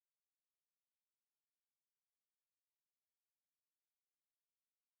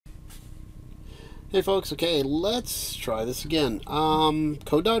Hey folks, okay, let's try this again.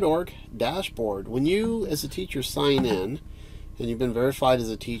 Code.org dashboard. When you, as a teacher, sign in and you've been verified as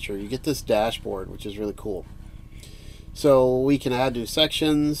a teacher, you get this dashboard, which is really cool. So we can add new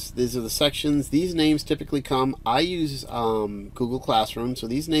sections. These are the sections. These names typically come. I use Google Classroom, so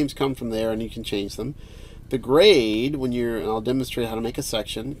these names come from there and you can change them. The grade, when you're, and I'll demonstrate how to make a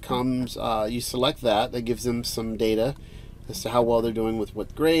section, comes, you select that. That gives them some data as to how well they're doing with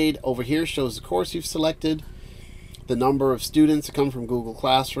what grade. Over here shows the course you've selected, the number of students that come from Google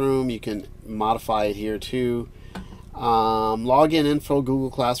Classroom. You can modify it here too. Login info, Google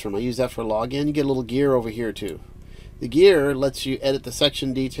Classroom. I use that for login. You get a little gear over here too. The gear lets you edit the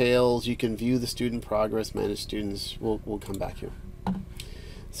section details. You can view the student progress, manage students. We'll come back here.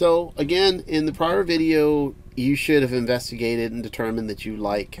 So again, in the prior video, you should have investigated and determined that you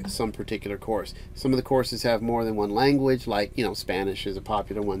like some particular course. Some of the courses have more than one language, like, Spanish is a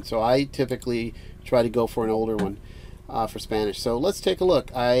popular one. So I typically try to go for an older one for Spanish. So let's take a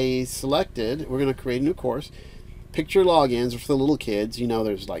look. I selected, we're going to create a new course. Picture logins are for the little kids.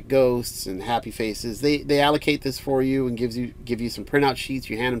 There's like ghosts and happy faces. They allocate this for you and give you some printout sheets.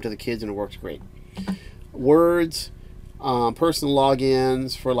 You hand them to the kids and it works great. Words. Personal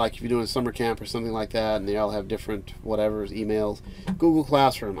logins for, like, if you're doing a summer camp or something like that, and they all have different whatever's emails. Google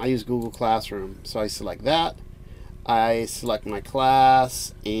Classroom. I use Google Classroom, so I select that. I select my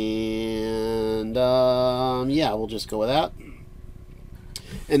class, and yeah, we'll just go with that.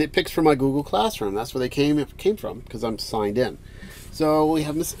 And it picks from my Google Classroom. That's where they came from, because I'm signed in. So we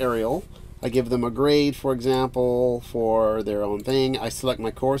have Miss Ariel. I give them a grade, for example, for their own thing. I select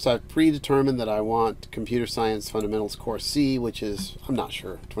my course. I've predetermined that I want Computer Science Fundamentals Course C, which is, I'm not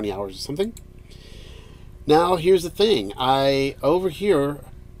sure, 20 hours or something. Now, here's the thing. Over here,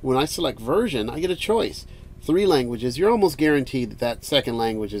 when I select version, I get a choice. 3 languages. You're almost guaranteed that that second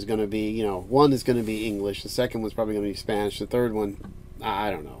language is going to be, one is going to be English. The second one's probably going to be Spanish. The third one,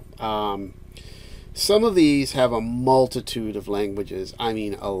 I don't know. Some of these have a multitude of languages. I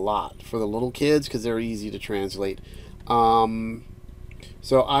mean, a lot for the little kids because they're easy to translate. So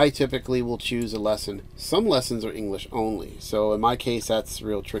I typically will choose a lesson. Some lessons are English only. So in my case, that's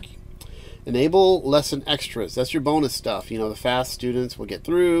real tricky. Enable lesson extras. That's your bonus stuff. The fast students will get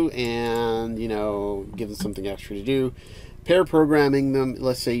through and, give them something extra to do. Pair programming them.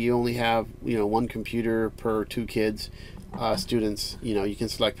 Let's say you only have, 1 computer per 2 kids. Students, you can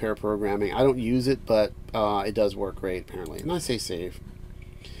select pair programming. I don't use it, but it does work great apparently. And I say save.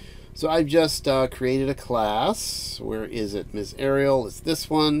 So I've just created a class. Where is it? Ms. Ariel, it's this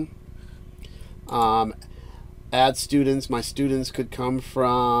one. Add students. My students could come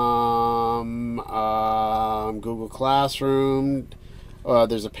from Google Classroom.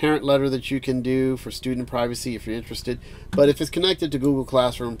 There's a parent letter that you can do for student privacy if you're interested. But if it's connected to Google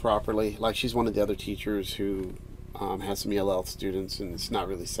Classroom properly, like she's one of the other teachers who has some ELL students and it's not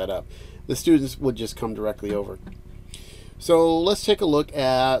really set up, the students would just come directly over. So let's take a look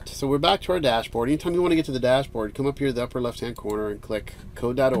at, so we're back to our dashboard. Anytime you want to get to the dashboard, come up here to the upper left hand corner and click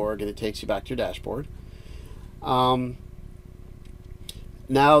code.org and it takes you back to your dashboard. Now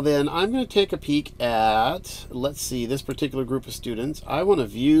then, I'm going to take a peek at, let's see, this particular group of students. I want to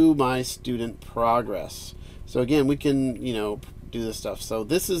view my student progress. So again, we can, do this stuff. So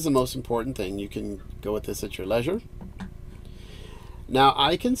this is the most important thing. You can go with this at your leisure. Now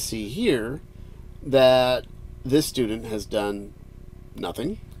I can see here that this student has done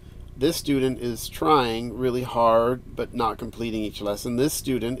nothing. This student is trying really hard but not completing each lesson. This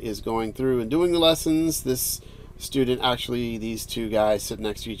student is going through and doing the lessons. This student, actually these 2 guys sit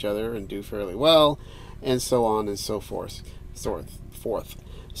next to each other and do fairly well, and so on and so forth.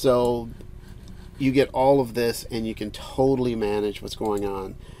 So you get all of this and you can totally manage what's going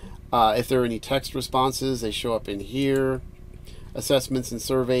on. If there are any text responses, they show up in here. Assessments and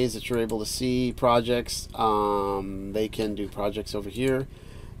surveys that you're able to see. Projects, they can do projects over here.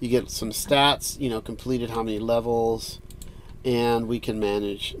 You get some stats, completed how many levels, and we can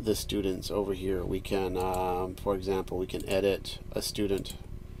manage the students over here. We can, for example, we can edit a student,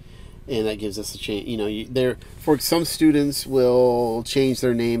 and that gives us a change. For some students will change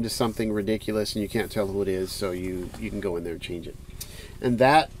their name to something ridiculous and you can't tell who it is, so you can go in there and change it. And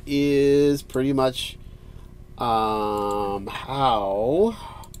that is pretty much how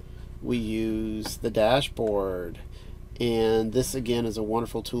we use the dashboard. And this again is a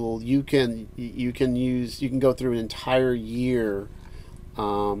wonderful tool. You can go through an entire year.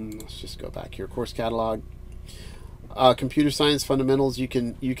 Let's just go back here. Course catalog. Computer Science Fundamentals. You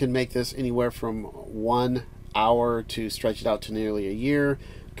can make this anywhere from 1 hour to stretch it out to nearly a year.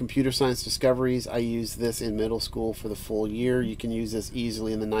 Computer Science Discoveries. I use this in middle school for the full year. You can use this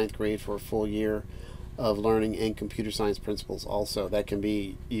easily in the 9th grade for a full year of learning and computer science principles also. That can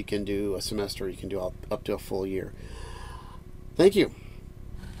be, you can do a semester, you can do up to a full year. Thank you.